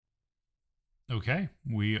Okay,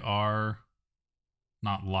 we are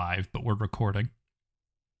not live, but we're recording.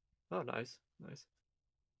 Oh, nice, nice.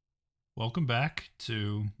 Welcome back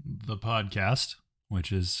to the podcast,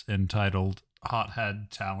 which is entitled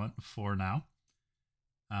Hothead Talent for Now.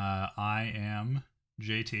 I am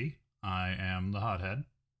JT. I am the Hothead.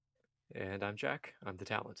 And I'm Jack. I'm the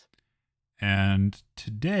talent. And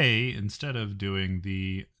today, instead of doing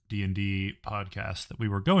the D&D podcast that we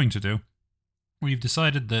were going to do, we've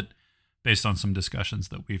decided that based on some discussions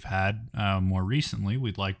that we've had more recently,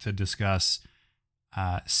 we'd like to discuss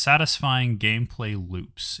satisfying gameplay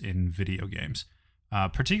loops in video games,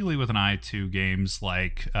 particularly with an eye to games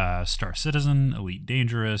like Star Citizen, Elite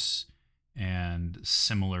Dangerous, and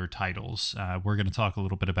similar titles. We're going to talk a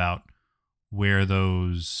little bit about where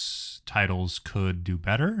those titles could do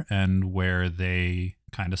better and where they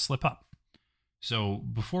kind of slip up. So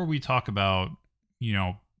before we talk about, you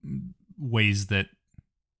know, ways that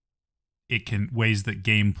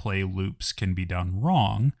gameplay loops can be done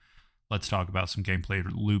wrong, let's talk about some gameplay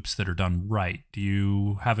loops that are done right. Do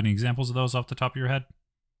you have any examples of those off the top of your head?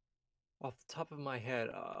 Off the top of my head,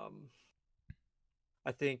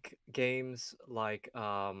 I think games like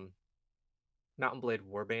Mountain Blade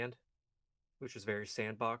Warband, which was very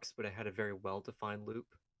sandbox, but it had a very well-defined loop.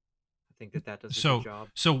 I think that does a good So job.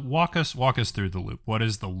 so walk us through the loop. What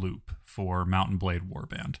is the loop for Mountain Blade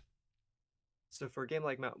Warband? So for a game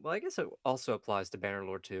like well, I guess it also applies to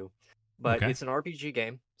Bannerlord too, but Okay. it's an RPG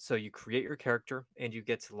game. So you create your character and you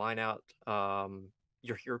get to line out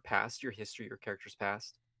your past, your history, your character's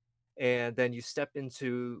past, and then you step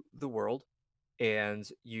into the world and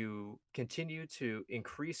you continue to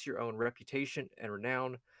increase your own reputation and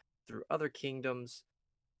renown through other kingdoms,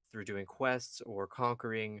 through doing quests or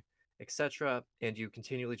conquering, etc. And you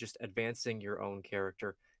continually just advancing your own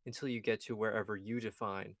character until you get to wherever you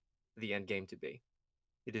define the end game to be.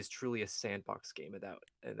 It is truly a sandbox game in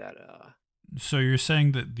that. So you're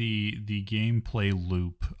saying that the gameplay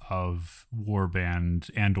loop of Warband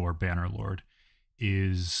and or Bannerlord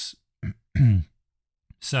is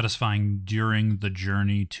satisfying during the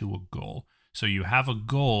journey to a goal. So you have a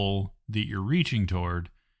goal that you're reaching toward,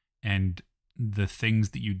 and the things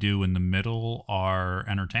that you do in the middle are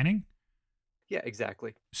entertaining. Yeah,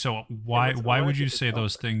 exactly. So And why what I would you think is say oh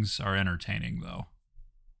those sorry. things are entertaining though?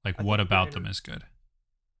 Like I what think about them is good?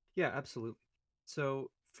 yeah, absolutely. So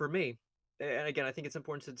for me, and again, I think it's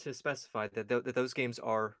important to specify that those games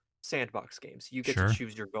are sandbox games. You get to Sure.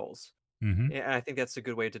 choose your goals. Mm-hmm. And I think that's a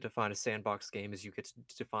good way to define a sandbox game is you get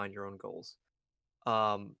to define your own goals.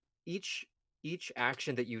 Um, each each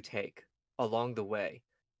action that you take along the way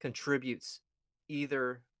contributes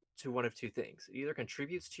either to one of two things. It either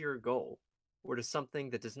contributes to your goal or to something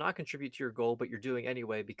that does not contribute to your goal, but you're doing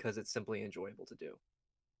anyway because it's simply enjoyable to do.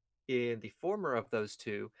 In the former of those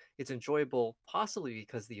two, it's enjoyable possibly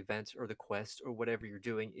because the event or the quest or whatever you're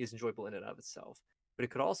doing is enjoyable in and of itself. But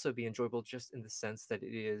it could also be enjoyable just in the sense that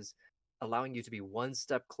it is allowing you to be one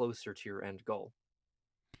step closer to your end goal.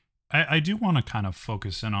 I do want to kind of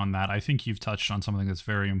focus in on that. I think you've touched on something that's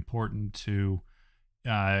very important to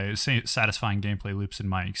satisfying gameplay loops in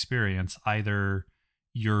my experience. Either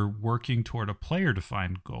you're working toward a player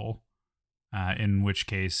defined goal, in which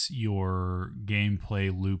case your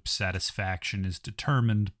gameplay loop satisfaction is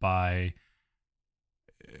determined by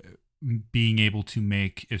being able to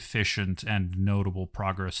make efficient and notable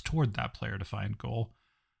progress toward that player defined goal,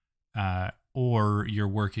 or you're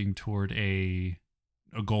working toward a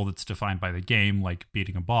goal that's defined by the game, like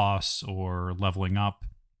beating a boss or leveling up,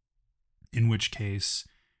 in which case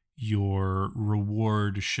your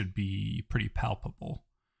reward should be pretty palpable.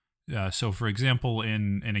 So, for example,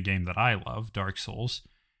 in a game that I love, Dark Souls,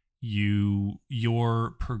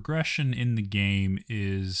 your progression in the game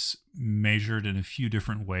is measured in a few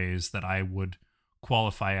different ways that I would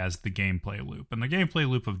qualify as the gameplay loop. And the gameplay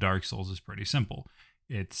loop of Dark Souls is pretty simple.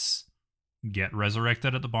 It's get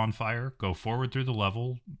resurrected at the bonfire, go forward through the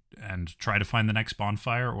level, and try to find the next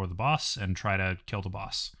bonfire or the boss, and try to kill the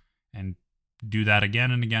boss. And do that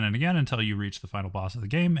again and again and again until you reach the final boss of the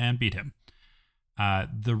game and beat him.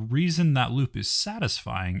 The reason that loop is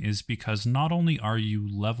satisfying is because not only are you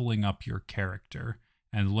leveling up your character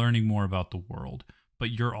and learning more about the world,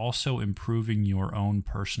 but you're also improving your own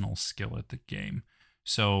personal skill at the game.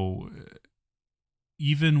 So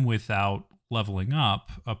even without leveling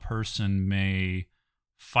up, a person may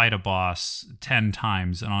fight a boss 10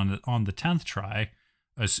 times, and on the 10th try,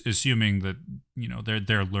 assuming that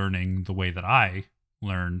they're learning the way that I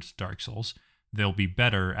learned Dark Souls, they'll be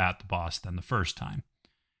better at the boss than the first time.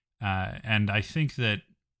 And I think that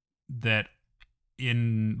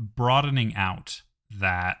in broadening out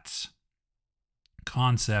that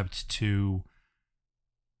concept to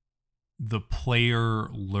the player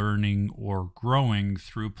learning or growing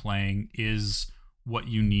through playing is what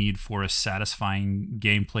you need for a satisfying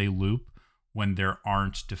gameplay loop when there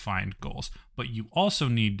aren't defined goals. But you also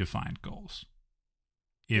need defined goals.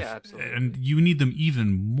 Yeah, absolutely. And you need them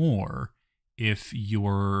even more if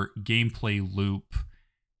your gameplay loop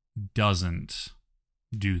doesn't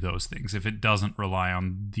do those things, if it doesn't rely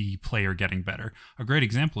on the player getting better. A great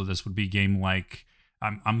example of this would be a game like,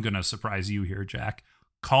 I'm going to surprise you here, Jack,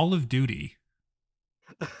 Call of Duty.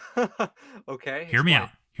 Okay, Hear me explain. out.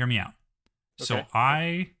 Hear me out. So Okay, okay.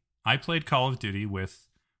 I played Call of Duty with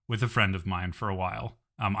a friend of mine for a while.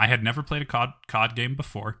 I had never played a COD game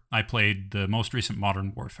before. I played the most recent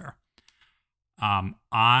Modern Warfare.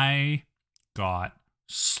 I got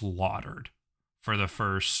slaughtered for the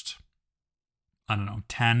first, I don't know,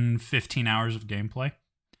 10, 15 hours of gameplay.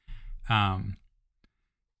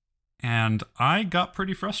 And I got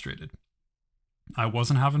pretty frustrated. I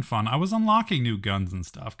wasn't having fun. I was unlocking new guns and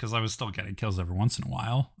stuff because I was still getting kills every once in a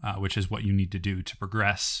while, which is what you need to do to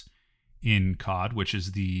progress in COD, which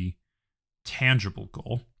is the tangible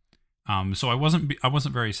goal. So I wasn't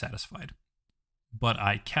very satisfied, but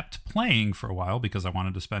I kept playing for a while because I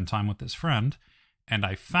wanted to spend time with this friend, and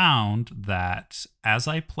I found that as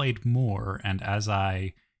I played more and as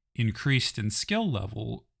I increased in skill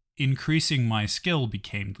level, increasing my skill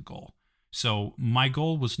became the goal. So my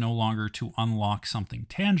goal was no longer to unlock something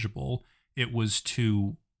tangible; it was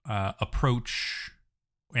to approach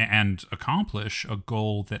and accomplish a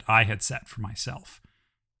goal that I had set for myself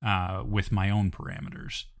with my own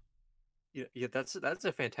parameters. Yeah, yeah, that's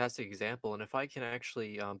a fantastic example, and if I can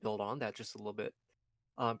actually build on that just a little bit,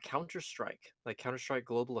 Counter Strike, like Counter Strike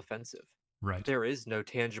Global Offensive, Right. there is no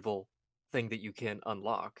tangible thing that you can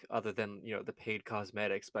unlock other than the paid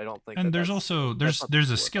cosmetics. But I don't think And that there's that's also that's not the there's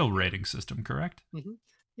a core of that skill game. rating system, correct? hmm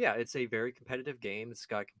Yeah, it's a very competitive game. It's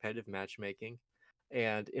got competitive matchmaking,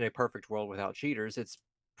 and in a perfect world without cheaters, it's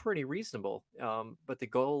pretty reasonable. But the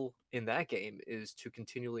goal in that game is to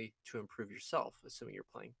continually to improve yourself, assuming you're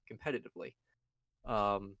playing competitively.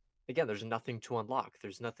 Um, Again, there's nothing to unlock.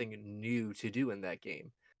 There's nothing new to do in that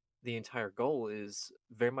game. The entire goal is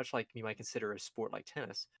very much like you might consider a sport like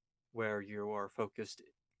tennis, where you are focused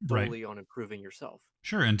Right. solely on improving yourself.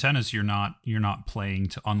 Sure. In tennis, you're not playing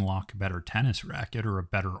to unlock a better tennis racket or a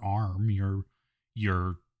better arm.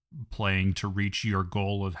 You're playing to reach your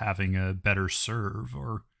goal of having a better serve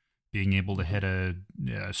or being able to hmm hit a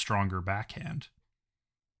stronger backhand.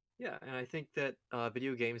 Yeah, and I think that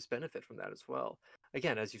video games benefit from that as well.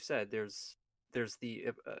 Again, as you said, there's the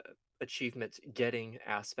achievement getting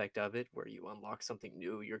aspect of it, where you unlock something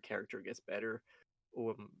new, your character gets better.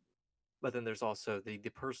 Um, but then there's also the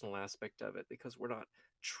personal aspect of it, because we're not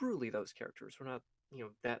truly those characters. We're not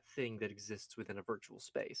that thing that exists within a virtual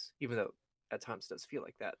space, even though at times it does feel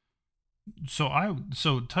like that.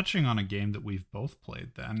 So touching on a game that we've both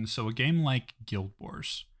played then. So a game like Guild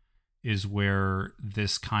Wars is where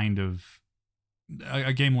this kind of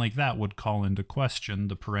a game like that would call into question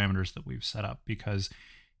the parameters that we've set up, because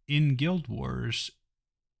in Guild Wars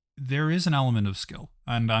there is an element of skill,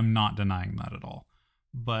 and I'm not denying that at all.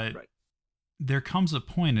 But Right. there comes a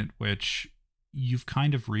point at which you've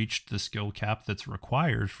kind of reached the skill cap that's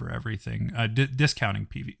required for everything, discounting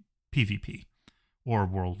PvP or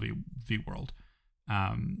World v World.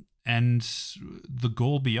 And the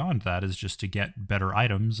goal beyond that is just to get better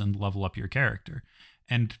items and level up your character.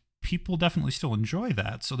 And people definitely still enjoy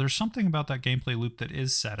that. So there's something about that gameplay loop that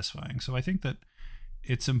is satisfying. So I think that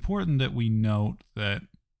it's important that we note that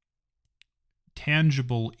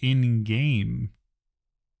tangible in-game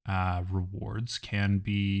rewards can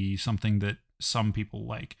be something that some people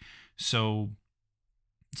like. So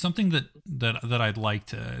something that I'd like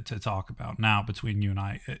to talk about now between you and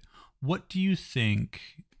I. What do you think,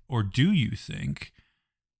 or do you think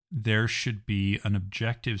there should be an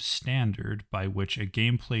objective standard by which a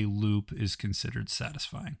gameplay loop is considered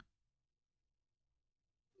satisfying?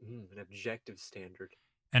 An objective standard.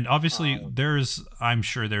 And obviously, Um, I'm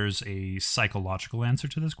sure there's a psychological answer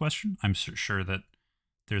to this question. I'm sure that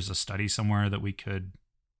there's a study somewhere that we could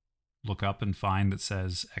look up and find that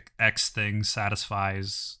says X thing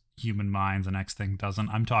satisfies human minds and X thing doesn't.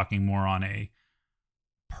 I'm talking more on a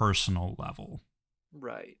personal level.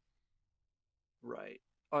 right. Right.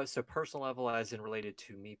 Oh, so personal level as in related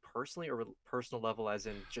to me personally, or personal level as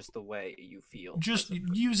in just the way you feel Just as a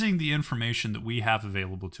person? using the information that we have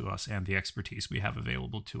available to us and the expertise we have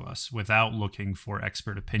available to us without looking for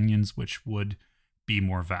expert opinions, which would be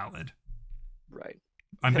more valid. Right.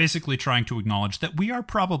 I'm basically trying to acknowledge that we are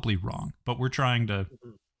probably wrong, but we're trying to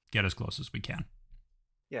Mhm. get as close as we can.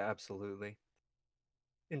 Yeah, absolutely.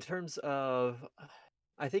 In terms of,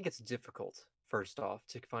 I think it's difficult, first off,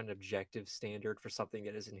 to find an objective standard for something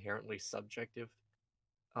that is inherently subjective.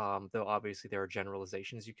 Though obviously there are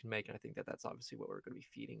generalizations you can make, and I think that that's obviously what we're going to be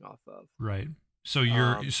feeding off of. Right. So Um,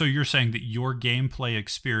 you're saying that your gameplay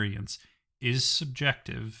experience is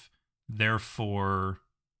subjective, therefore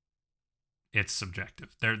it's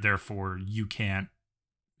subjective. Therefore you can't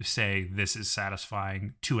say this is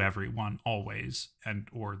satisfying to everyone always, and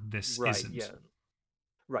or this right, isn't. yeah,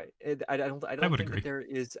 right. I I don't would think that agree. there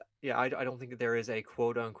is, yeah, I don't think that there is a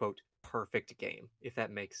quote unquote perfect game, if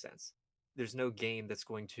that makes sense. There's no game that's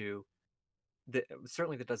going to that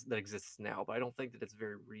certainly that exists now, but I don't think that it's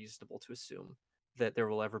very reasonable to assume that there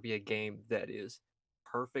will ever be a game that is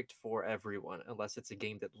perfect for everyone, unless it's a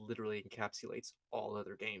game that literally encapsulates all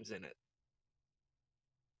other games in it.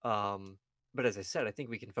 Um, but as I said, I think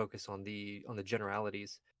we can focus on the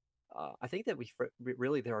generalities. I think that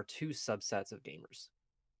really there are two subsets of gamers.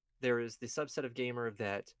 There is the subset of gamer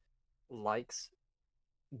that likes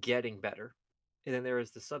getting better, and then there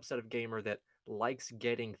is the subset of gamer that likes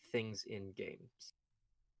getting things in games.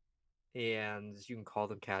 And you can call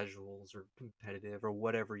them casuals or competitive or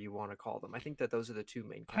whatever you want to call them. I think that those are the two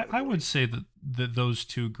main I would categories. say that those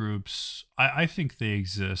two groups, I think they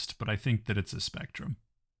exist, but I think that it's a spectrum.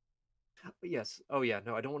 But yes, oh yeah,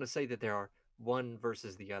 no, I don't want to say that there are one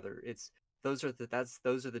versus the other. It's those are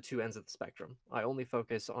the two ends of the spectrum. I only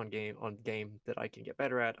focus on game that I can get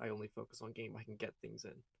better at. I only focus on game I can get things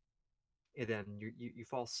in. And then you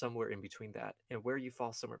fall somewhere in between that. And where you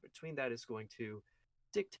fall somewhere between that is going to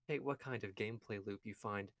dictate what kind of gameplay loop you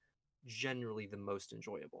find generally the most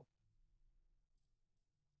enjoyable.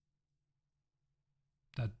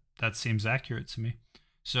 That that seems accurate to me.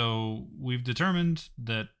 So we've determined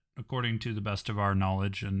that according to the best of our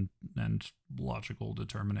knowledge and logical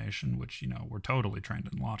determination, which we're totally trained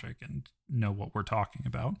in logic and know what we're talking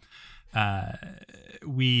about, uh,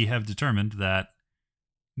 we have determined that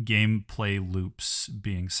gameplay loops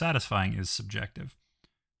being satisfying is subjective.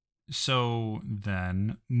 So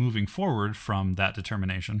then, moving forward from that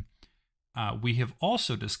determination, we have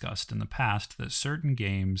also discussed in the past that certain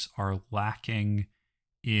games are lacking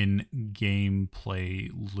in gameplay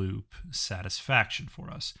loop satisfaction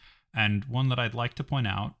for us. And one that I'd like to point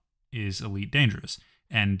out is Elite Dangerous.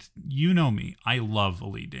 And you know me, I love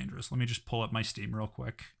Elite Dangerous. Let me just pull up my Steam real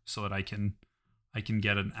quick so that I can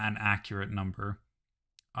get an accurate number.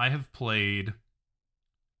 I have played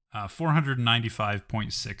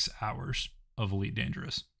 495.6 hours of Elite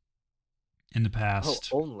Dangerous in the Oh, past.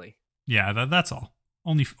 only. Yeah, that's all.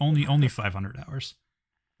 Only 500 hours.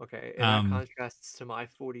 Okay, and that Um, contrasts to my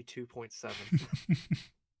 42.7.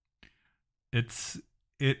 it's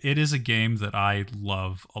it is a game that I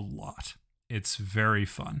love a lot. It's very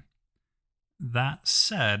fun. That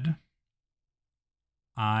said,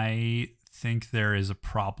 I think there is a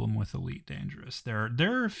problem with Elite Dangerous. There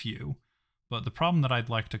are a few, but the problem that I'd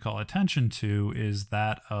like to call attention to is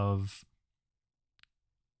that of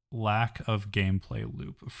lack of gameplay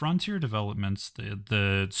loop. Frontier Developments,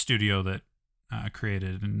 the studio that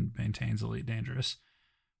created and maintains Elite Dangerous,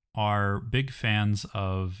 are big fans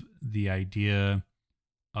of the idea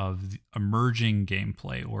of emerging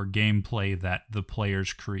gameplay or gameplay that the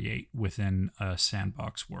players create within a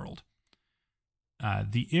sandbox world.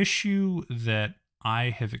 The issue that I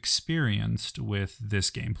have experienced with this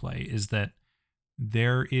gameplay is that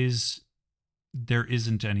there is there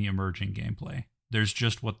isn't any emerging gameplay. There's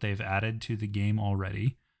just what they've added to the game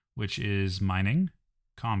already, which is mining,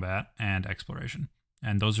 combat, and exploration.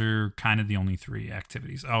 And those are kind of the only three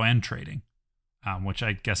activities. Oh, and trading, which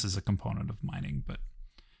I guess is a component of mining, but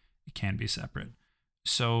it can be separate.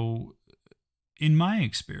 So, in my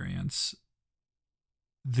experience,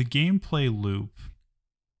 the gameplay loop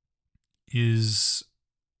is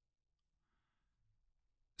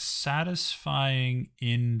satisfying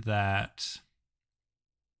in that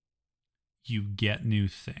you get new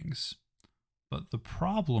things. But the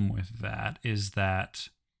problem with that is that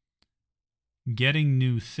getting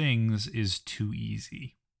new things is too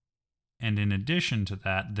easy. And in addition to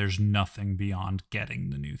that, there's nothing beyond getting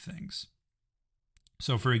the new things.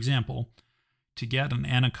 So, for example, to get an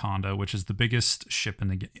anaconda, which is the biggest ship in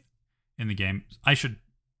the game, I should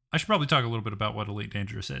probably talk a little bit about what Elite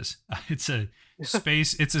Dangerous is. It's a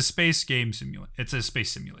space game simulator. It's a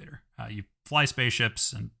space simulator. You fly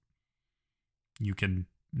spaceships and you can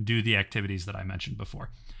do the activities that I mentioned before.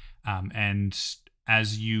 And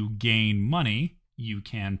as you gain money, you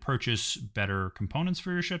can purchase better components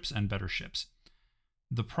for your ships and better ships.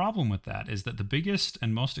 The problem with that is that the biggest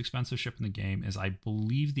and most expensive ship in the game is, I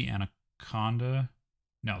believe, the Anaconda.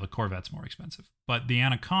 No, the Corvette's more expensive. But the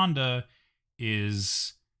Anaconda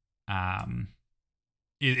is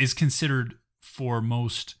is considered for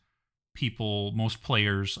most people, most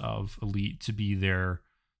players of Elite to be their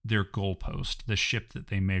goalpost, the ship that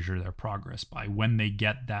they measure their progress by. When they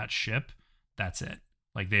get that ship, that's it.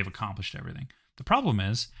 Like they've accomplished everything. The problem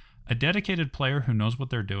is a dedicated player who knows what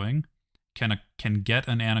they're doing can get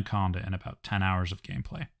an Anaconda in about 10 hours of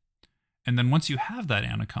gameplay. And then once you have that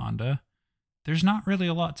Anaconda, there's not really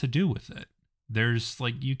a lot to do with it. There's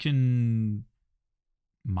like, you can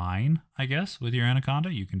mine, I guess, with your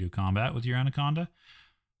Anaconda. You can do combat with your Anaconda.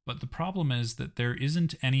 But the problem is that there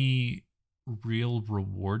isn't any real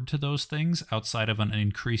reward to those things outside of an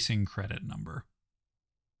increasing credit number.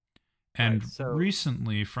 And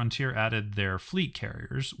recently, Frontier added their fleet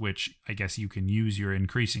carriers, which I guess you can use your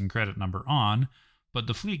increasing credit number on. But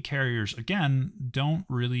the fleet carriers, again, don't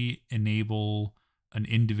really enable an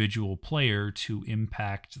individual player to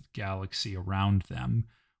impact the galaxy around them,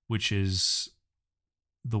 which is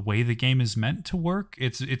the way the game is meant to work.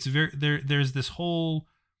 It's very there's this whole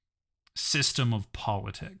system of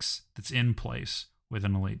politics that's in place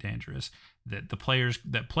within Elite Dangerous that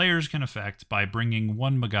players can affect by bringing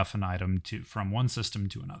one MacGuffin item from one system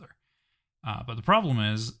to another. But the problem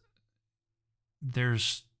is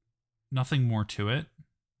there's nothing more to it.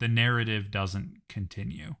 The narrative doesn't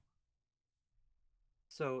continue.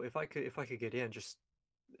 So if I could get in, just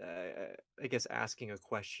I guess asking a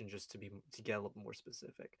question just to get a little more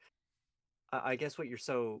specific. I guess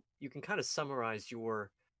you can kind of summarize your.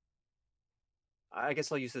 I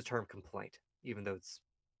guess I'll use the term complaint, even though it's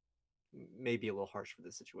maybe a little harsh for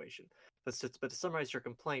this situation. But to summarize your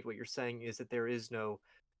complaint, what you're saying is that there is no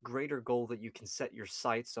greater goal that you can set your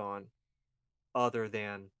sights on other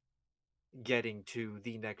than getting to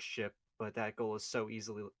the next ship, but that goal is so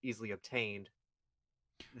easily obtained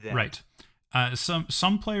that... Right.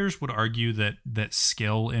 Some players would argue that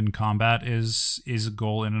skill in combat is a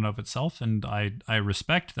goal in and of itself, and I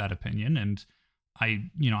respect that opinion. And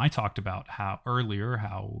I talked about how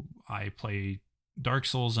I play Dark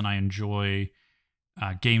Souls and I enjoy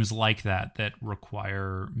games like that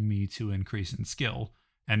require me to increase in skill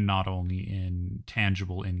and not only in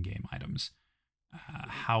tangible in-game items.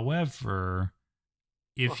 However,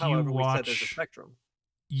 if you watch, we said there's a spectrum.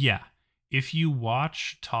 Yeah. If you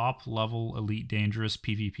watch top level Elite Dangerous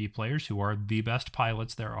PvP players who are the best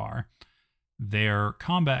pilots there are, their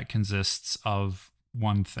combat consists of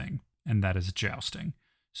one thing, and that is jousting.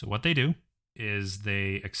 So what they do is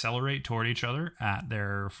they accelerate toward each other at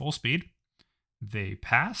their full speed. They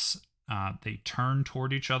pass, they turn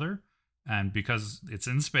toward each other, and because it's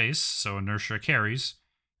in space, so inertia carries,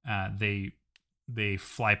 they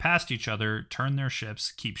fly past each other, turn their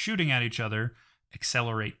ships, keep shooting at each other,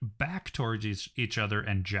 accelerate back towards each other,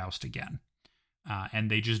 and joust again.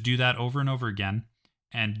 And they just do that over and over again.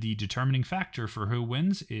 And the determining factor for who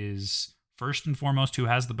wins is, first and foremost, who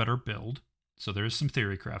has the better build. So there is some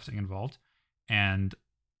theory crafting involved. And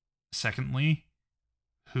secondly,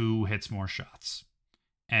 who hits more shots.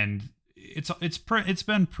 And it's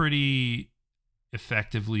been pretty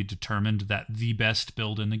effectively determined that the best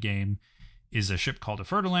build in the game is a ship called a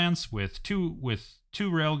Fer-de-Lance with two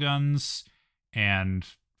railguns and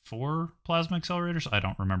 4 plasma accelerators. I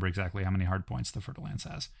don't remember exactly how many hard points the Fer-de-Lance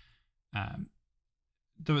has.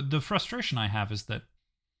 The frustration I have is that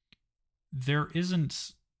there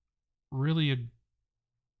isn't really a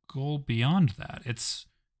goal beyond that. It's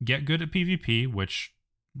get good at PvP, which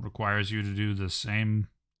requires you to do the same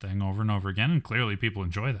thing over and over again, and clearly people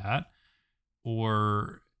enjoy that.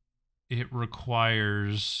 Or it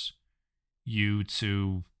requires you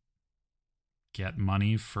to get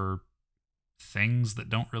money for things that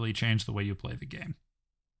don't really change the way you play the game.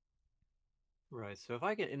 Right. So if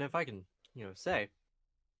I can, say,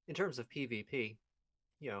 in terms of PvP,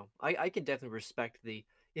 I can definitely respect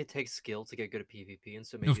it takes skill to get good at PvP, and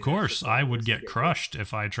so maybe of course I would get crushed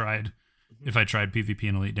if I tried PvP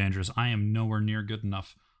in Elite Dangerous. I am nowhere near good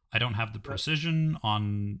enough. I don't have the precision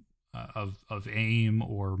on of aim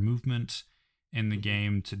or movement in the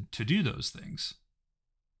game to do those things.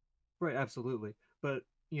 Right, absolutely. But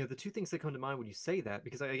the two things that come to mind when you say that,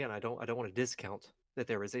 because again, I don't want to discount that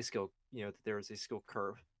there is a skill, that there is a skill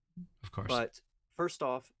curve. Of course. But first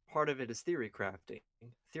off, part of it is theory crafting.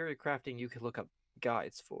 Theory crafting you can look up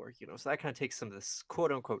guides for, so that kind of takes some of this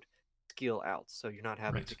quote unquote skill out, so you're not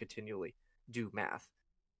having to continually do math.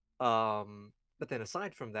 But then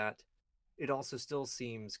aside from that, it also still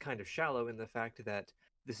seems kind of shallow in the fact that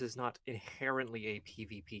this is not inherently a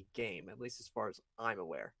PvP game, at least as far as I'm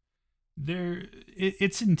aware.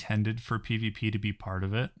 It's intended for PvP to be part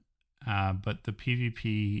of it, but the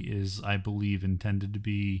PvP is, I believe, intended to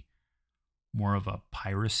be more of a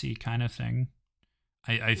piracy kind of thing.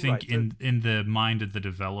 I think Right. So in the mind of the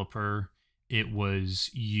developer, it was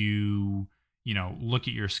you know, look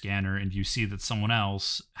at your scanner and you see that someone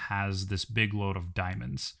else has this big load of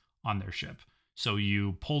diamonds on their ship. So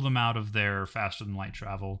you pull them out of their faster than light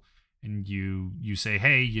travel and you say,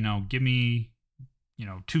 "Hey, you know, give me, you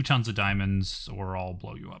know, 2 tons of diamonds or I'll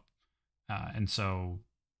blow you up." And so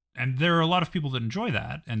and there are a lot of people that enjoy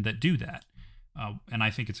that and that do that. And I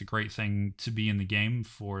think it's a great thing to be in the game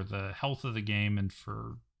for the health of the game and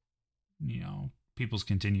for, you know, people's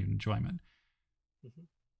continued enjoyment. mhm.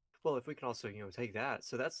 Well, if we can also, take that.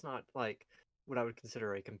 So that's not like what I would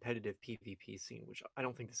consider a competitive PvP scene, which I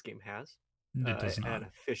don't think this game has, It does an not.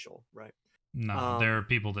 official, right? No, there are Um,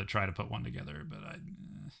 people that try to put one together, but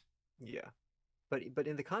yeah. But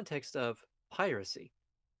in the context of piracy,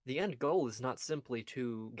 the end goal is not simply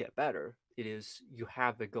to get better. It is you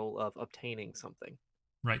have the goal of obtaining something,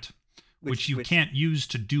 right. which Which you which can't use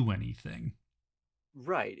to do anything.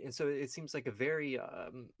 right. And so it seems like a very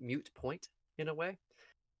mute point in a way.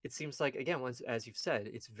 It seems like again, once as you've said,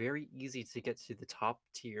 it's very easy to get to the top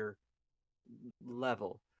tier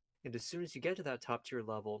level. And as soon as you get to that top tier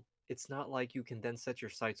level, it's not like you can then set your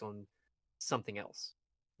sights on something else,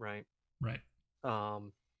 right? Right.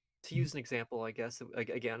 Um, to use an example, I guess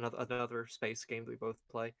again another space game that we both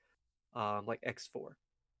play, like X4.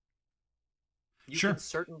 You can Sure.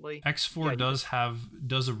 certainly, X4 yeah, you can,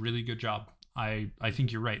 does a really good job. I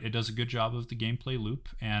think mhm, you're right. It does a good job of the gameplay loop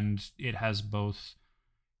and it has both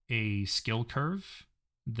a skill curve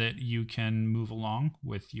that you can move along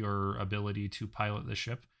with your ability to pilot the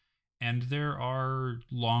ship. And there are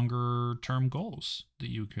longer term goals that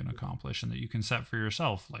you can mhm, accomplish and that you can set for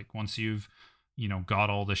yourself. Like once you've, you know, got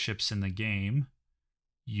all the ships in the game,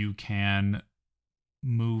 you can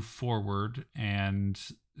move forward and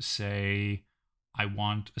say, I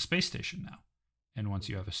want a space station now. And once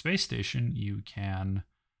you mhm. have a space station, you can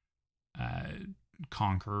uh,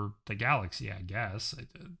 conquer the galaxy, I guess.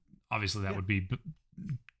 Obviously, that Yeah, would be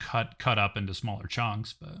cut up into smaller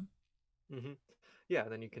chunks, but hmm, yeah.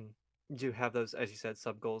 Then you can do have those, as you said,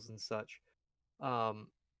 sub goals and such. Um,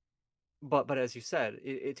 but as you said,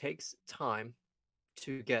 it takes time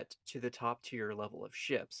to get to the top tier level of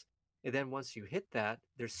ships. And then once you hit that,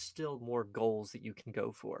 there's still more goals that you can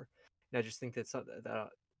go for. And I just think that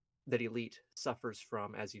that Elite suffers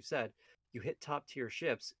from, as you said, you hit top tier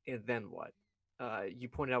ships, and then what? You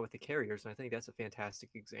pointed out with the carriers, and I think that's a fantastic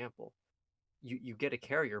example. You get a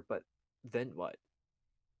carrier, but then what?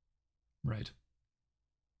 right.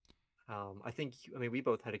 I mean, we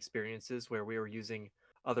both had experiences where we were using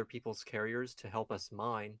other people's carriers to help us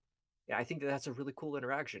mine. Yeah, I think that that's a really cool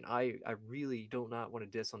interaction. I really don't not want to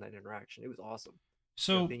diss on that interaction. It was awesome,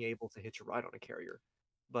 So being able to hitch a ride on a carrier.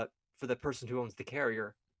 But for the person who owns the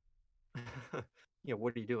carrier,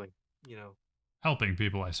 what are you doing? You know, helping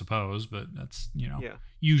people, I suppose, but that's, you know, yeah.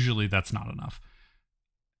 usually that's not enough.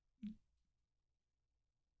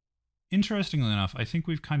 Interestingly enough, I think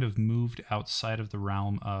we've kind of moved outside of the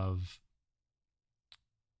realm of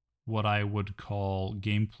what I would call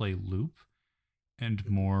gameplay loop and Mhm.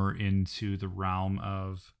 more into the realm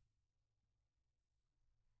of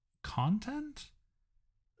content.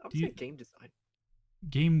 I would Do say you game design.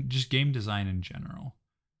 game design in general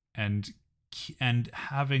and and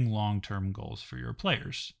having long-term goals for your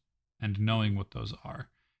players and Hmm. knowing what those are.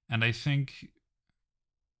 And I think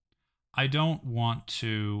I don't want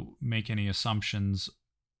to make any assumptions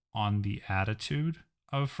on the attitude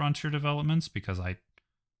of Frontier Developments because I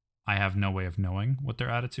have no way of knowing what their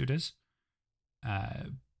attitude is. Uh,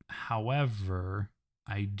 However,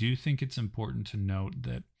 I do think it's important to note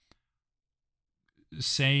that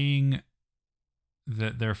saying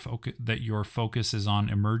that that your focus is on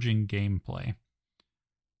emerging gameplay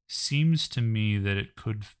seems to me that it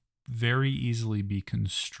could very easily be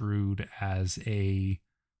construed as a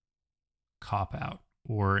cop out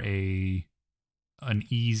or a an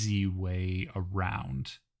easy way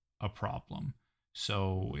around a problem.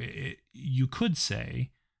 So you could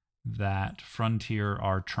say that Frontier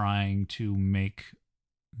are trying to make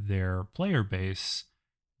their player base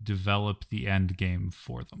develop the end game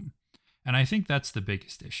for them. And I think that's the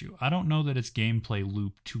biggest issue. I don't know that it's gameplay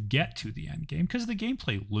loop to get to the end game because the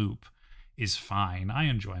gameplay loop is fine. I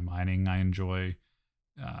enjoy mining. I enjoy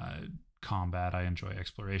uh, combat. I enjoy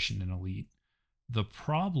exploration in Elite. The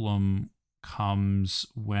problem comes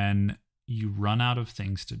when you run out of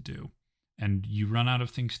things to do and you run out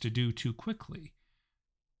of things to do too quickly.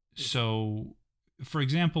 Hmm. So, for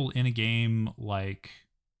example, in a game like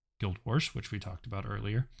Guild Wars, which we talked about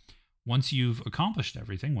earlier, once you've accomplished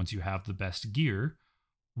everything, once you have the best gear,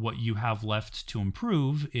 what you have left to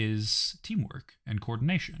improve is teamwork and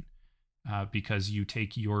coordination. because you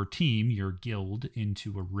take your team, your guild,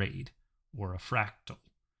 into a raid or a fractal,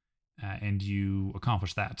 and you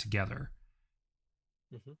accomplish that together.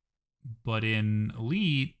 Hmm. But in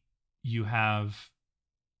Elite, you have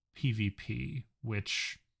PvP,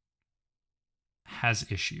 which has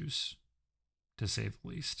issues, to say the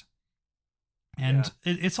least. Yeah. And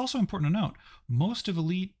it's also important to note most of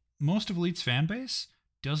Elite's fan base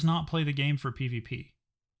does not play the game for PvP.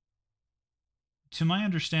 To my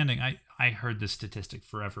understanding, I heard this statistic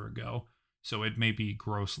forever ago, so it may be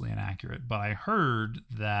grossly inaccurate, but I heard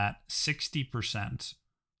that 60%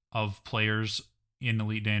 of players in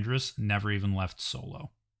Elite Dangerous never even left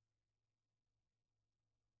solo,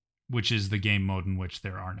 which is the game mode in which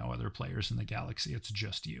there are no other players in the galaxy. It's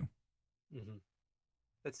just you. Hmm.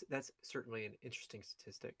 That's certainly an interesting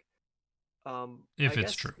statistic. I If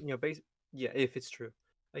it's guess true. yeah, if it's true.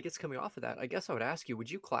 I guess coming off of that, I guess I would ask you: would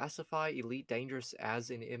you classify Elite Dangerous as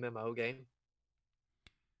an MMO game?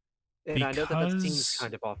 And I know that that seems Because,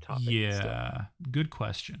 kind of off topic, but still. yeah, good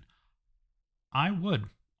question. I would,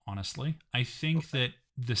 honestly. I think Okay. that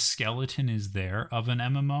the skeleton is there of an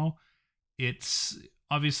MMO. It's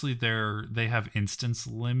obviously they have instance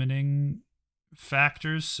limiting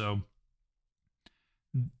factors, so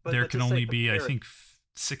there But can to say only be, I compare it, think,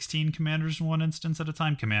 16 commanders in one instance at a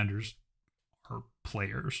time. Commanders are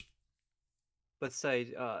players. let's say,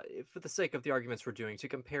 for the sake of the arguments we're doing, to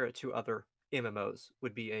compare it to other MMOs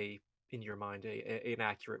would be in your mind, an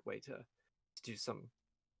accurate way to do some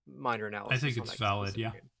minor I think analysis on it's that valid, specific yeah.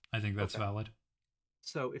 game. I think that's Okay. valid.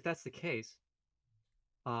 So if that's the case,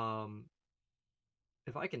 um,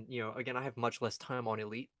 if I can, again, I have much less time on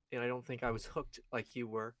Elite, and I don't think I was hooked like you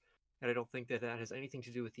were, and I don't think that that has anything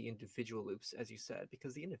to do with the individual loops, as you said,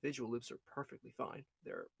 because the individual loops are perfectly fine.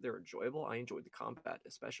 They're enjoyable. I enjoyed the combat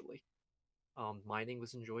especially. Mining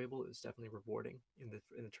was enjoyable. It was definitely rewarding in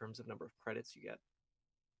the terms of number of credits you get.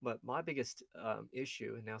 But my biggest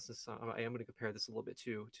issue, and now since I am going to compare this a little bit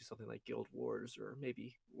to something like Guild Wars or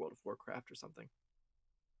maybe World of Warcraft or something,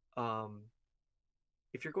 um,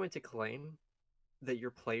 if you're going to claim that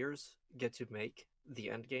your players get to make the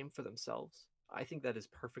end game for themselves, I think that is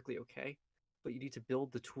perfectly okay. But you need to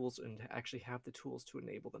build the tools and actually have the tools to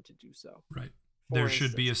enable them to do so. Right. There For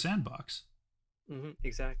should be instance, a sandbox.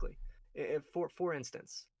 exactly. For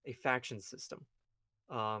instance, a faction system.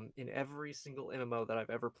 In every single MMO that I've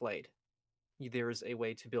ever played, there is a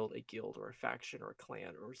way to build a guild or a faction or a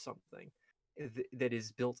clan or something that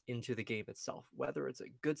is built into the game itself. Whether it's a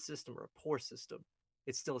good system or a poor system,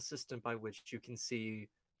 it's still a system by which you can see,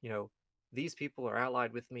 you know, these people are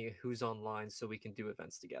allied with me, who's online, so we can do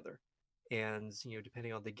events together. And,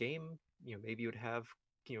 depending on the game, maybe you would have,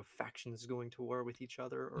 factions going to war with each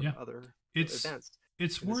other or Yeah. other, It's events.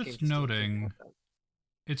 it's And this game worth just doesn't seem to have noting that.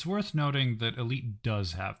 it's worth noting that Elite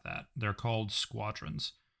does have that. They're called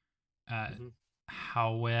squadrons. Uh, Hmm.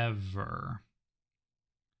 however,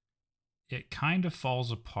 it kind of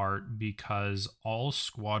falls apart because all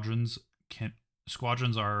squadrons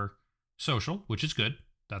are social, which is good.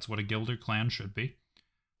 That's what a guild or clan should be.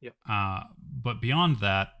 Yep. But beyond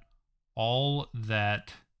that, all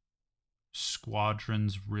that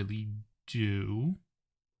squadrons really do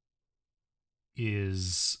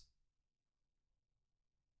is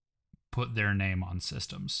put their name on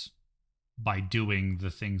systems by doing the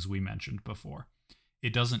things we mentioned before.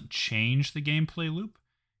 It doesn't change the gameplay loop.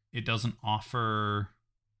 It doesn't offer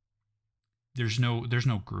there's no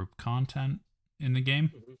group content in the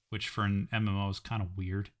game, Hmm. which for an MMO is kind of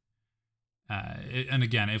weird. And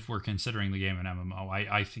again, if we're considering the game an MMO,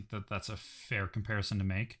 I think that that's a fair comparison to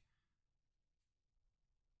make.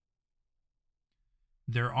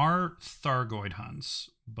 There are Thargoid hunts,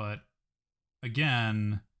 but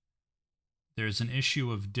again, there's an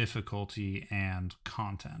issue of difficulty and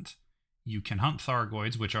content. You can hunt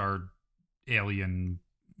Thargoids, which are alien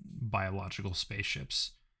biological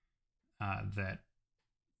spaceships that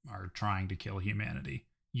are trying to kill humanity.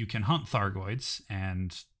 You can hunt Thargoids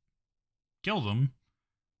and kill them,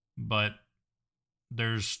 but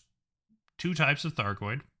there's two types of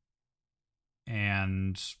Thargoid,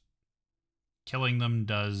 and killing them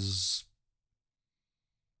does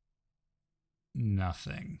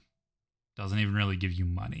nothing. Doesn't even really give you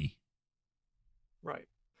money. Right.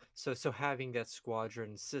 So having that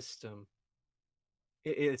squadron system,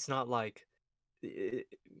 it's not like it,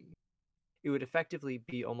 it would effectively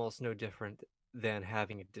be almost no different than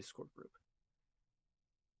having a Discord group.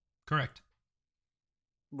 Correct.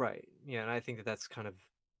 Right. Yeah, and I think that that's kind of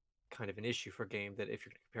an issue for a game that if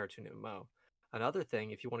you're going to compare it to an MMO. Another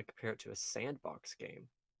thing, if you want to compare it to a sandbox game,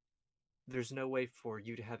 there's no way for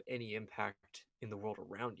you to have any impact in the world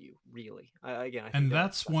around you, really. Again, I think And there are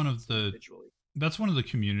exceptions individually. that's one of the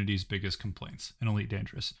community's biggest complaints in Elite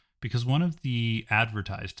Dangerous, because one of the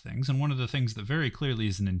advertised things, and one of the things that very clearly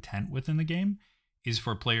is an intent within the game, is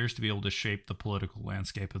for players to be able to shape the political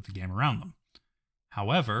landscape of the game around them.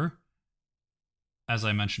 However, as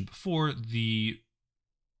I mentioned before, the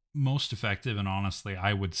most effective, and honestly,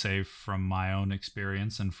 I would say from my own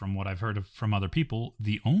experience and from what I've heard of from other people,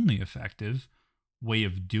 the only effective way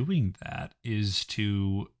of doing that is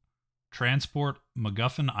to transport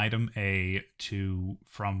MacGuffin item A to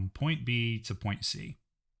from point B to point C.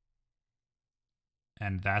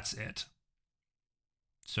 And that's it.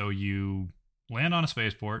 So you land on a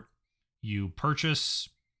spaceport, you purchase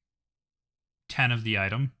 10 of the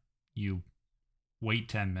item, you wait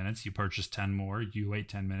 10 minutes, you purchase 10 more, you wait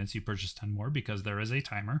 10 minutes, you purchase 10 more because there is a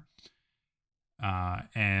timer.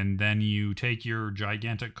 And then you take your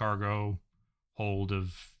gigantic cargo hold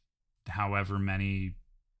of however many,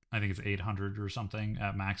 I think it's 800 or something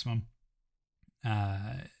at maximum,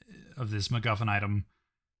 of this MacGuffin item,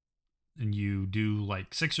 and you do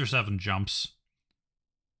like 6 or 7 jumps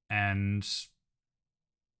and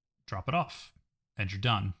drop it off, and you're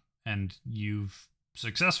done. And you've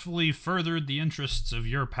successfully furthered the interests of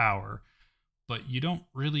your power, but you don't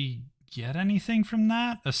really get anything from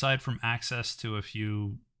that aside from access to a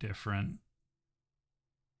few different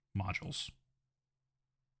modules.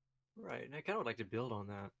 Right, and I kind of would like to build on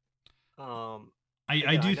that. I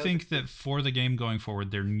Again, do I know think that for the game going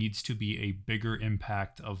forward, there needs to be a bigger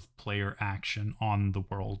impact of player action on the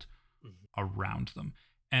world Mhm. around them.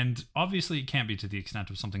 And obviously, it can't be to the extent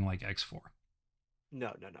of something like X4.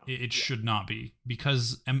 No, no, no. It Yeah. should not be,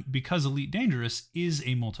 because Elite Dangerous is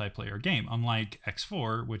a multiplayer game, unlike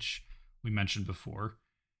X4, which we mentioned before,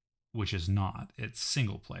 which is not. It's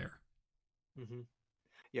single player. hmm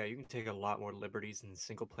Yeah, you can take a lot more liberties in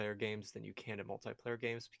single player games than you can in multiplayer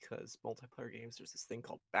games because multiplayer games, there's this thing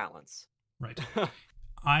called balance. Right.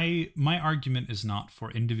 My argument is not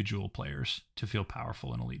for individual players to feel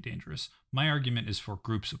powerful in Elite Dangerous. My argument is for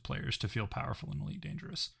groups of players to feel powerful in Elite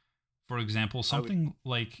Dangerous. For example, I would, something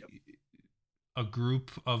like yep. a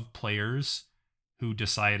group of players who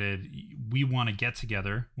decided we want to get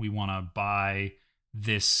together, we want to buy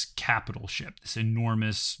this capital ship, this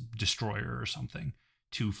enormous destroyer or something,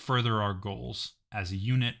 to further our goals as a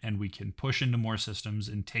unit, and we can push into more systems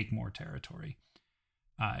and take more territory.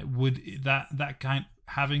 Would that kind,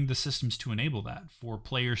 having the systems to enable that for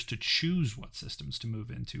players to choose what systems to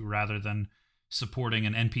move into rather than supporting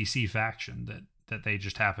an NPC faction that they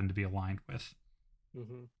just happen to be aligned with?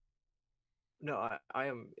 hmm No,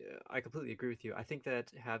 I completely agree with you. I think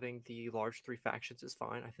that having the large three factions is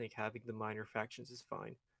fine. I think having the minor factions is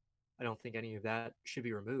fine. I don't think any of that should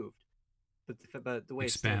be removed. But the way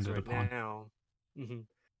it stands Expanded right upon. now, hmm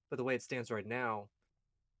but the way it stands right now,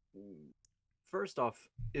 first off,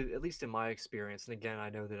 at least in my experience, and again, I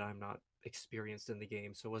know that I'm not experienced in the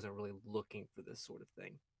game, so I wasn't really looking for this sort of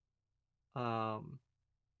thing. Um,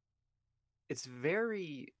 it's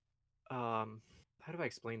very, how do I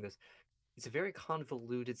explain this? It's a very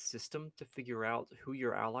convoluted system to figure out who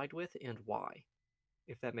you're allied with and why,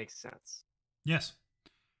 if that makes sense. Yes.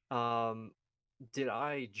 Um, did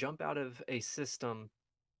I jump out of a system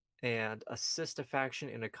and assist a faction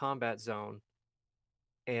in a combat zone,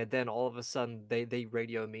 and then all of a sudden they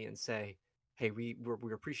radio me and say, "Hey,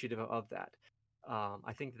 we're appreciative of that."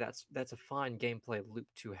 I think that's a fine gameplay loop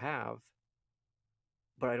to have,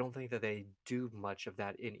 but I don't think that they do much of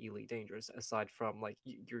that in Elite Dangerous aside from like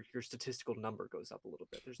your statistical number goes up a little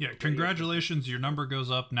bit. There's Yeah, no radio congratulations, transmissions your there. number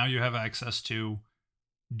goes up. Now you have access to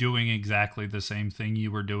doing exactly the same thing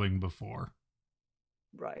you were doing before.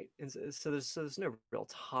 Right, and so there's no real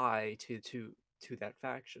tie to that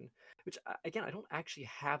faction, which again I don't actually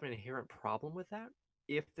have an inherent problem with that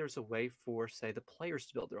if there's a way for say the players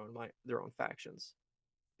to build their own factions,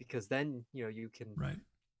 because then you can Right.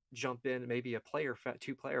 jump in maybe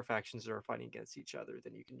two player factions that are fighting against each other,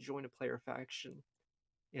 then you can join a player faction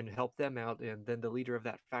and help them out, and then the leader of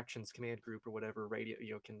that faction's command group or whatever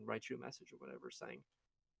radio can write you a message or whatever saying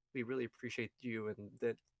we really appreciate you, and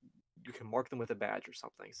that you can mark them with a badge or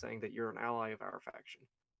something saying that you're an ally of our faction.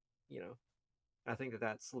 You know, I think that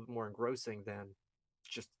that's a little bit more engrossing than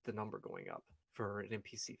just the number going up for an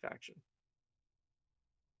NPC faction.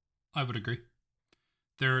 I would agree.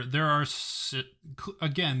 There are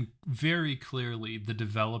again, very clearly the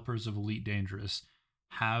developers of Elite Dangerous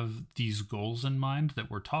have these goals in mind that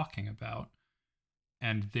we're talking about,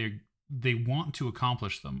 and they want to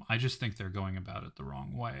accomplish them. I just think they're going about it the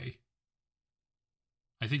wrong way.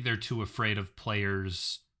 I think they're too afraid of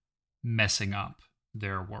players messing up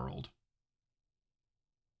their world.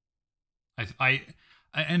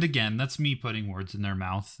 And again, that's me putting words in their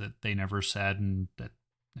mouth that they never said, and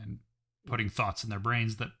putting thoughts in their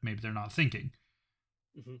brains that maybe they're not thinking.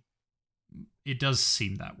 Mm-hmm. It does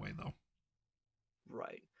seem that way, though.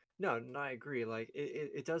 Right. No, I agree. Like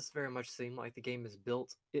it does very much seem like the game is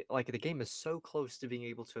built. Like the game is so close to being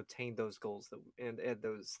able to obtain those goals and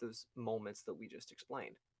those moments that we just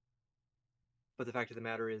explained. But the fact of the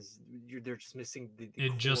matter is, they're just missing the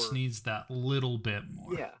It just core. needs that little bit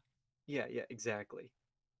more. Yeah, exactly.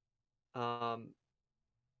 Um,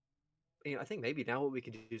 I think maybe now what we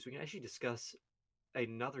can do is we can actually discuss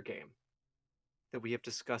another game that we have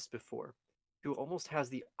discussed before, who almost has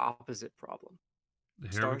the opposite problem. Here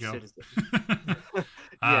we Star go. Citizen.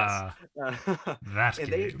 Yes, That and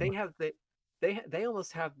game. they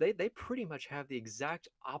almost have they pretty much have the exact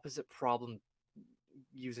opposite problem,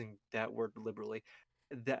 using that word liberally,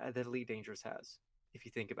 that Elite Dangerous has. If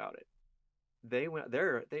you think about it, they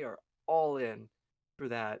are all in for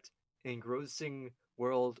that engrossing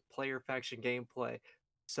world player faction gameplay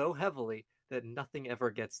so heavily that nothing ever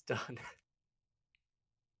gets done.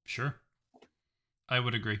 Sure. I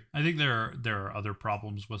would agree. I think there are other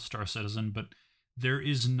problems with Star Citizen, but there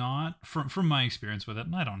is not from my experience with it,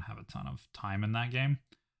 and I don't have a ton of time in that game,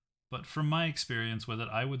 but from my experience with it,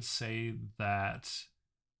 I would say that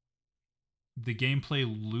the gameplay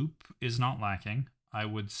loop is not lacking. I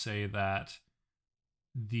would say that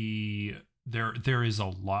there is a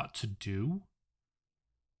lot to do,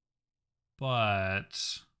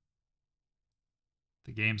 but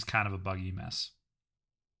the game's kind of a buggy mess.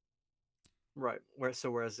 Right.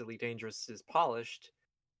 Whereas Elite Dangerous is polished,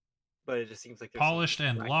 but it just seems like there's some Polished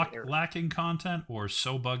and lacking areas. lacking content, or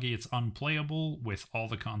so buggy it's unplayable with all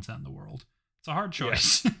the content in the world. It's a hard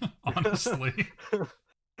choice, Yeah. honestly.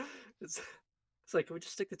 it's, it's like, can we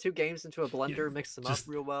just stick the two games into a Yeah, blender, mix them up just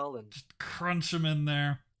real well, and just crunch them in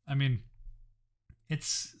there. I mean,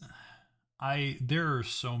 it's there are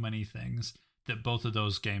so many things that both of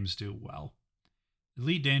those games do well.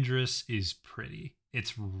 Elite Dangerous is pretty.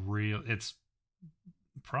 It's real. It's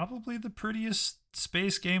probably the prettiest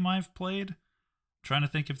space game I've played. I'm trying to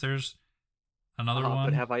think if there's another but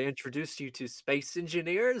one. have I introduced you to Space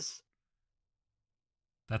Engineers?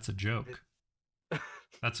 That's a joke.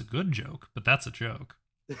 That's a good joke, but that's a joke.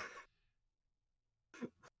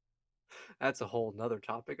 That's a whole nother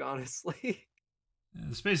topic, honestly.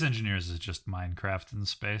 Space Engineers is just Minecraft in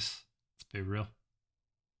space. Let's be real.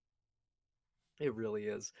 It really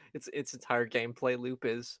is. Its entire gameplay loop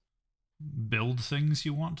is Build things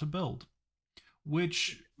you want to build.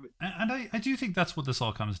 Which, and I do think that's what this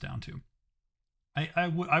all comes down to. I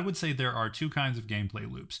would say there are two kinds of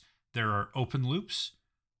gameplay loops. There are open loops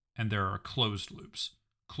and there are closed loops.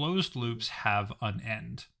 Closed loops have an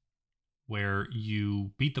end where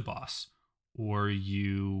you beat the boss or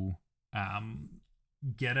you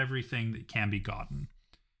get everything that can be gotten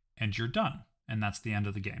and you're done. And that's the end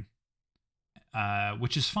of the game,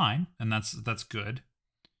 which is fine. And that's good.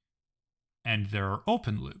 And there are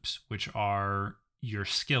open loops, which are your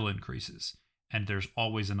skill increases. And there's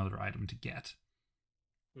always another item to get.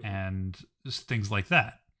 And things like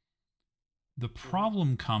that. The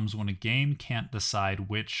problem comes when a game can't decide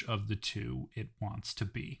which of the two it wants to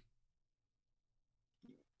be.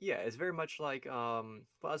 Yeah, it's very much like well,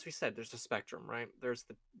 as we said, there's a spectrum, right? There's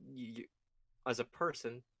as a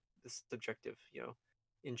person, the subjective,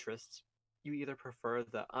 interests. You either prefer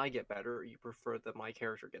that I get better, or you prefer that my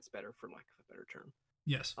character gets better, for lack of a better term.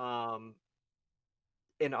 Yes.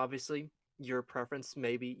 And obviously, your preference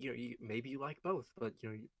maybe maybe you like both, but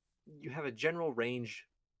you have a general range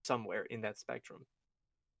somewhere in that spectrum.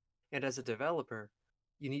 And as a developer,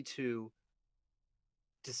 you need to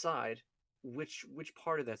decide which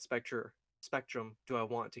part of that spectrum do I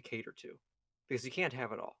want to cater to, because you can't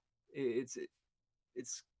have it all. It's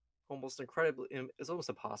almost incredibly it's almost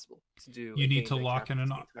impossible to do You a need game to that lock in captures the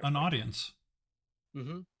entire an spectrum. audience.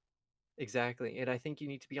 Exactly, and I think you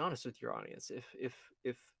need to be honest with your audience.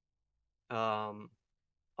 If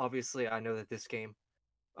obviously, I know that this game,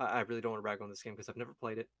 I really don't want to brag on this game because I've never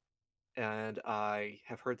played it, and I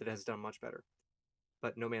have heard that it has done much better.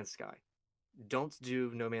 But No Man's Sky, don't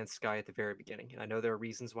do No Man's Sky at the very beginning. And I know there are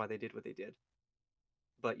reasons why they did what they did,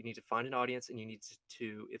 but you need to find an audience, and you need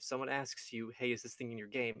to if someone asks you, hey, is this thing in your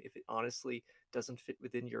game, if it honestly doesn't fit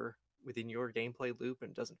within your gameplay loop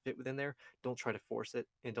and doesn't fit within there, don't try to force it,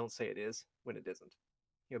 and don't say it is when it isn't.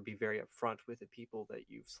 Be very upfront with the people that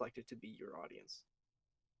you've selected to be your audience.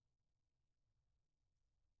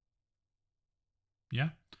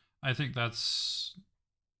 Yeah. I think that's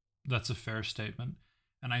a fair statement.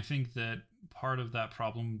 And I think that part of that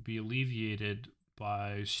problem would be alleviated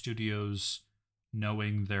by studios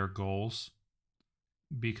knowing their goals,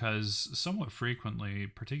 because somewhat frequently,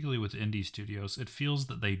 particularly with indie studios, it feels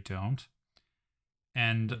that they don't.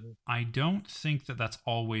 And Mhm. I don't think that that's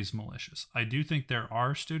always malicious. I do think there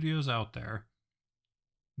are studios out there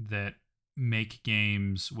that make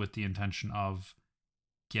games with the intention of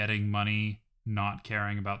getting money, not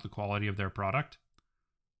caring about the quality of their product.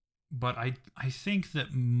 But I think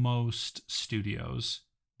that most studios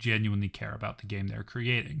genuinely care about the game they're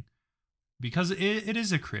creating, because it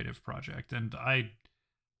is a creative project. And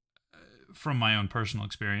from my own personal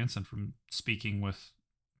experience and from speaking with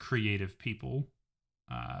creative people,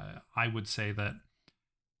 I would say that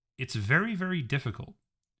it's very, very difficult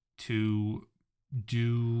to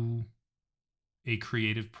do a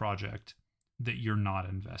creative project that you're not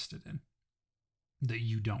invested in, that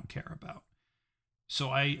you don't care about. So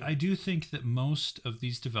I do think that most of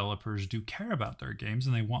these developers do care about their games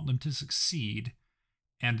and they want them to succeed,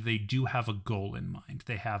 and they do have a goal in mind.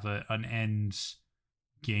 They have an end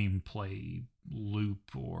gameplay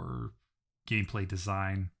loop or gameplay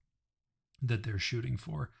design that they're shooting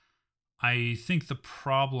for. I think the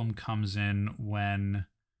problem comes in when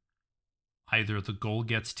either the goal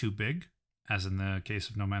gets too big, as in the case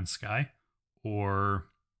of No Man's Sky, or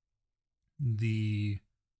the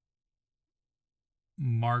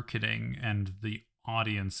marketing and the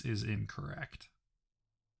audience is incorrect.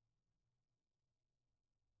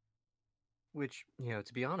 Which,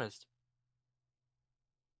 to be honest,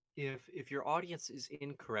 if your audience is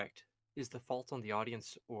incorrect, is the fault on the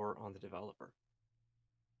audience or on the developer?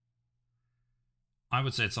 I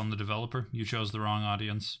would say it's on the developer. You chose the wrong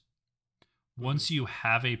audience. Hmm. Once you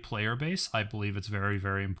have a player base, I believe it's very,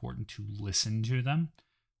 very important to listen to them.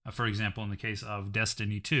 For example, in the case of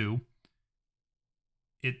Destiny 2,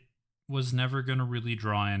 it was never going to really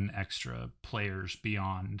draw in extra players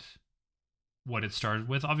beyond what it started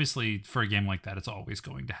with. Obviously, for a game like that, it's always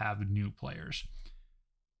going to have new players.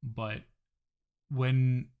 But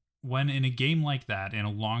when in a game like that, in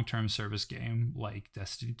a long-term service game like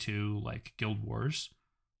Destiny 2, like Guild Wars,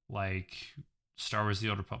 like Star Wars: The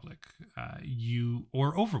Old Republic, you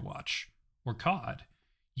or Overwatch or COD,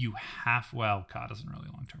 you have COD isn't really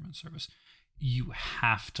long-term in service. You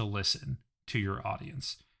have to listen to your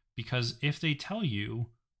audience, because if they tell you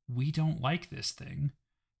we don't like this thing,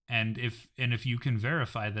 and if you can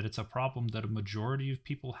verify that it's a problem that a majority of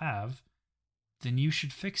people have, then you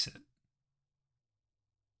should fix it.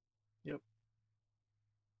 Yep,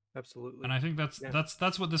 And absolutely. I think that's Yeah.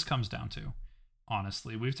 that's what this comes down to.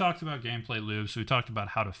 Honestly, we've talked about gameplay loops. We talked about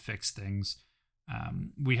how to fix things.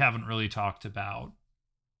 We haven't really talked about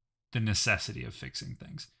the necessity of fixing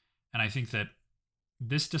things. And I think that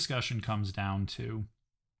this discussion comes down to,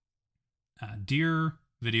 dear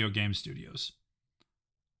video game studios,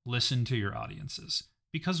 listen to your audiences,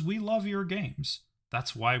 because we love your games.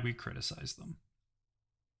 That's why we criticize them.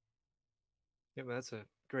 Yeah, but that's a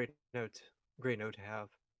great note to have,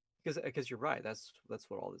 because you're right. That's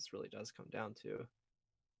what all this really does come down to.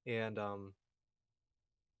 And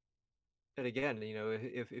and again,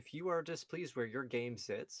 if you are displeased where your game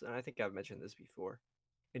sits, and I think I've mentioned this before,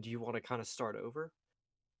 and you want to kind of start over,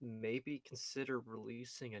 maybe consider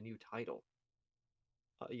releasing a new title,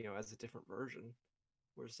 as a different version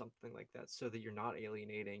or something like that, so that you're not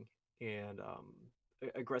alienating and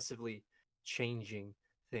aggressively changing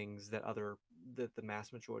things that the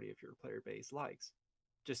mass majority of your player base likes.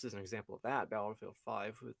 Just as an example of that, Battlefield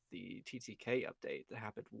 5 with the TTK update that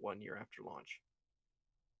happened 1 year after launch.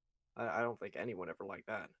 I don't think anyone ever liked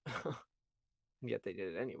that. Yet they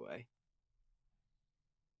did it anyway.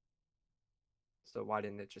 So why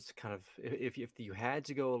didn't it just kind of, if you had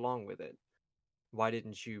to go along with it, why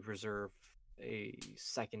didn't you preserve a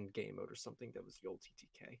second game mode or something that was the old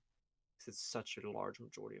TTK? Because it's such a large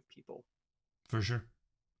majority of people For sure.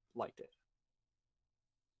 liked it.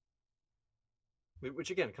 Which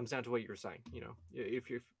again comes down to what you were saying. If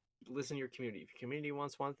you listen to your community, if your community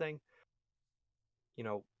wants one thing, you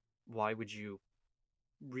know, why would you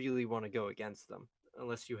really want to go against them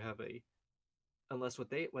unless you have a unless what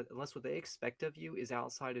they expect of you is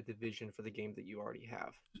outside of the vision for the game that you already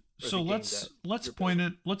have, or So the game that let's you're point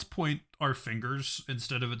building. it. Let's point our fingers,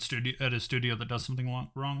 instead of at a studio that does something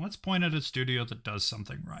wrong. Let's point at a studio that does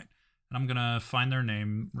something right. And I'm gonna find their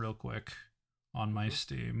name real quick on my Hmm.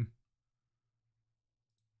 Steam.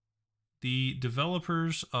 The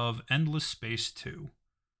developers of Endless Space 2,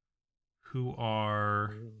 who are,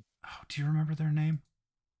 Mm. oh, do you remember their name?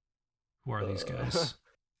 Who are these Uh, guys?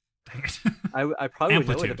 Dang it. I probably would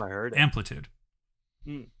know it if Amplitude. I heard it. Amplitude.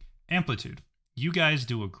 Mm. Amplitude. You guys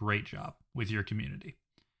do a great job with your community.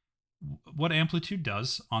 What Amplitude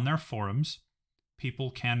does on their forums,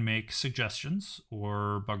 people can make suggestions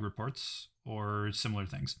or bug reports or similar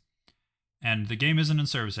things. And the game isn't in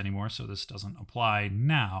service anymore, so this doesn't apply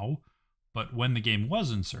now. But when the game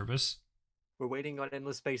was in service, We're waiting on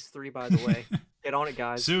Endless Space 3, by the way. Get on it,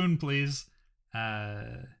 guys. soon, please.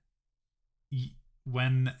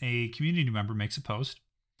 When a community member makes a post,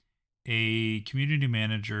 a community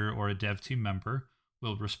manager or a dev team member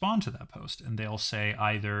will respond to that post, and they'll say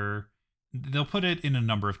they'll put it in a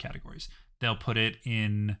number of categories. They'll put it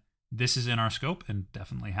in, this is in our scope and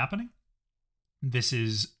definitely happening. This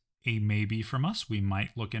is a maybe from us. We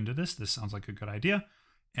might look into this. This sounds like a good idea.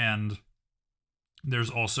 And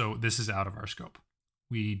there's also, this is out of our scope.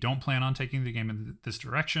 We don't plan on taking the game in this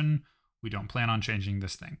direction. We don't plan on changing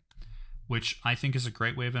this thing, which I think is a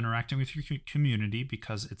great way of interacting with your community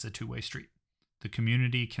because it's a two-way street. The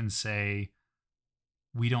community can say,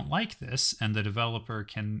 we don't like this, and the developer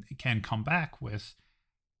can come back with,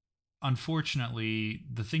 unfortunately,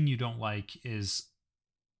 the thing you don't like is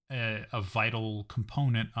a vital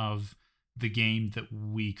component of the game that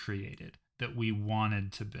we created, that we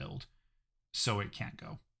wanted to build, so it can't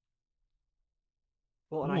go.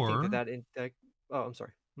 Well, and I think that oh, I'm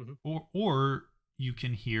sorry. Or you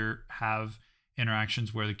can have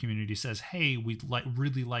interactions where the community says, hey, we'd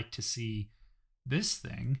really like to see this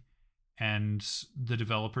thing, and the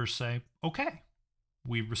developers say, okay,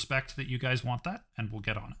 we respect that you guys want that, and we'll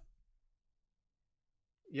get on it.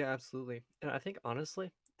 Yeah, absolutely. And I think,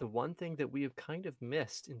 honestly, the one thing that we have kind of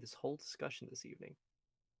missed in this whole discussion this evening,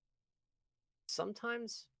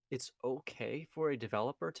 sometimes it's okay for a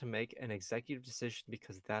developer to make an executive decision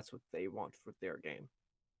because that's what they want for their game,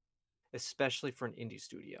 especially for an indie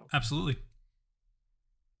studio. Absolutely.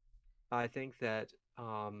 I think that,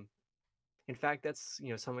 in fact, that's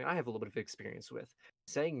something I have a little bit of experience with.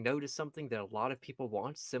 Saying no to something that a lot of people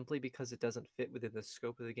want simply because it doesn't fit within the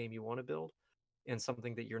scope of the game you want to build, and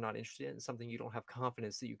something that you're not interested in, something you don't have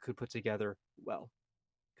confidence that you could put together well.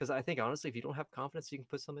 Because I think, honestly, if you don't have confidence you can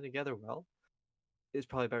put something together well, it's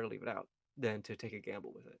probably better to leave it out than to take a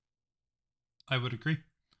gamble with it. I would agree.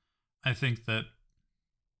 I think that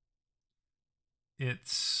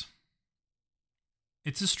it's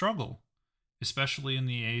a struggle, especially in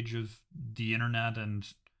the age of the internet, and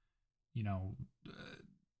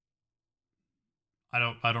I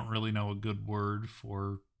don't really know a good word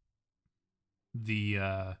for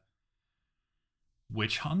the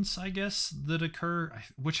witch hunts, I guess, that occur.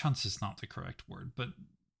 Witch hunts is not the correct word, but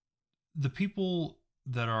the people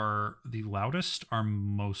that are the loudest are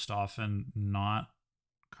most often not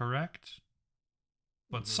correct,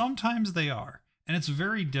 but sometimes they are. And it's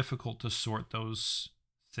very difficult to sort those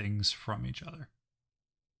things from each other.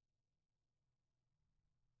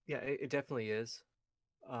 Yeah, it definitely is.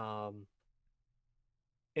 And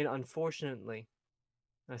unfortunately,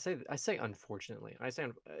 I say unfortunately.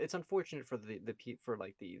 It's unfortunate for the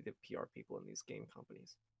PR people in these game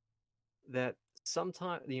companies that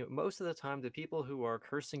sometimes, most of the time, the people who are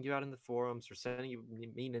cursing you out in the forums or sending you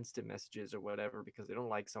mean instant messages or whatever because they don't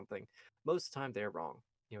like something, most of the time they're wrong.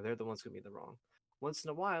 They're the ones who mean the wrong. Once in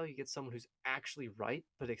a while, you get someone who's actually right,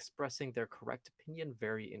 but expressing their correct opinion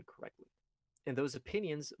very incorrectly. And those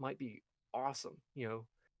opinions might be awesome,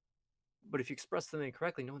 but if you express them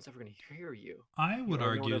incorrectly, no one's ever going to hear you. I would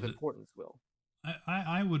argue no one of importance will.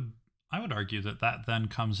 I would argue that then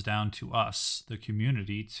comes down to us, the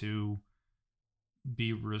community, to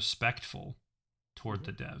be respectful toward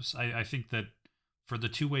the devs. I think that for the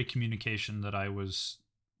two-way communication that I was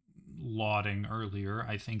lauding earlier,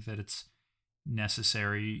 I think that it's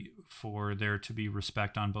necessary for there to be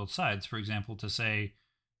respect on both sides. For example, to say,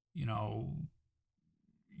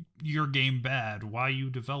 your game bad, why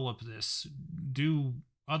you develop this, do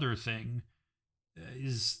other thing,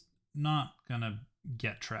 is not gonna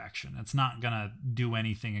get traction. It's not gonna do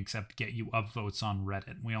anything except get you upvotes on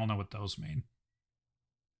Reddit. We all know what those mean.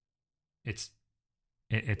 It's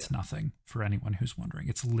nothing, for anyone who's wondering.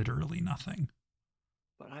 It's literally nothing.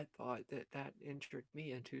 But I thought that entered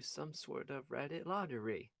me into some sort of Reddit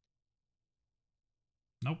lottery.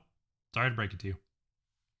 Nope. Sorry to break it to you.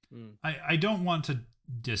 I don't want to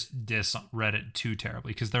diss Reddit too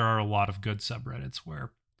terribly, because there are a lot of good subreddits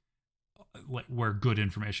where good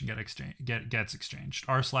information gets exchanged.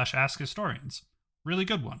 r/askhistorians, really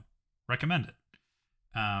good one, recommend it.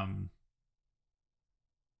 And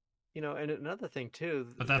another thing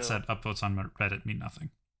too. But that said, upvotes on Reddit mean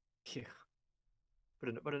nothing. Yeah.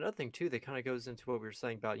 But another thing too, that kind of goes into what we were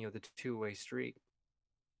saying about the two-way street.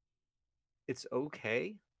 It's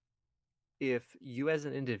okay if you as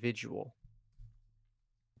an individual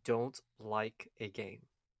don't like a game.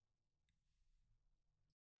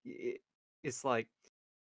 It's like,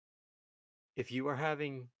 If you are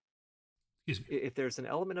having, Excuse me. if there's an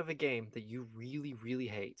element of a game that you really, really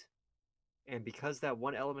hate, and because that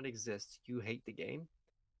one element exists, you hate the game,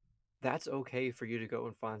 that's okay for you to go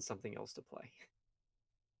and find something else to play.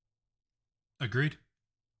 Agreed.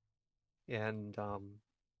 And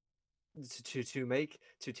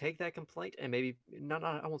to take that complaint and maybe not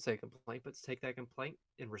I won't say a complaint, but to take that complaint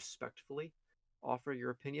and respectfully offer your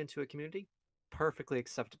opinion to a community, perfectly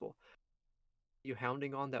acceptable. You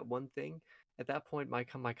hounding on that one thing, at that point my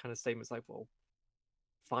kind of statement is like, well,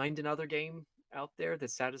 find another game out there that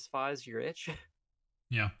satisfies your itch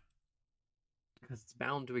Yeah. because it's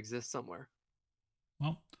bound to exist somewhere.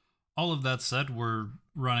 Well, all of that said, we're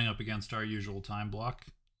running up against our usual time block.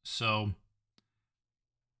 So,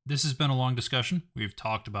 this has been a long discussion. We've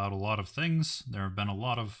talked about a lot of things. There have been a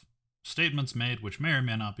lot of statements made which may or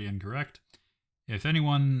may not be incorrect. If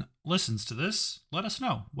anyone listens to this, let us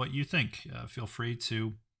know what you think. Feel free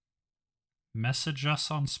to message us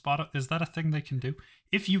on Spotify. Is that a thing they can do?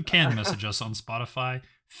 If you can message us on Spotify,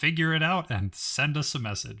 figure it out and send us a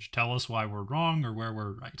message. Tell us why we're wrong or where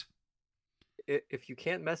we're right. If you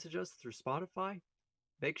can't message us through Spotify,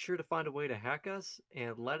 make sure to find a way to hack us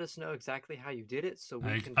and let us know exactly how you did it so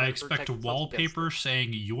we can I better expect protect a ourselves against wallpaper it. saying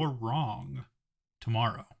you're wrong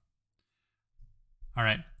tomorrow. All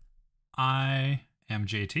right. I am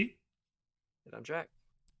JT. And I'm Jack.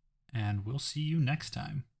 And we'll see you next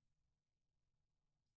time.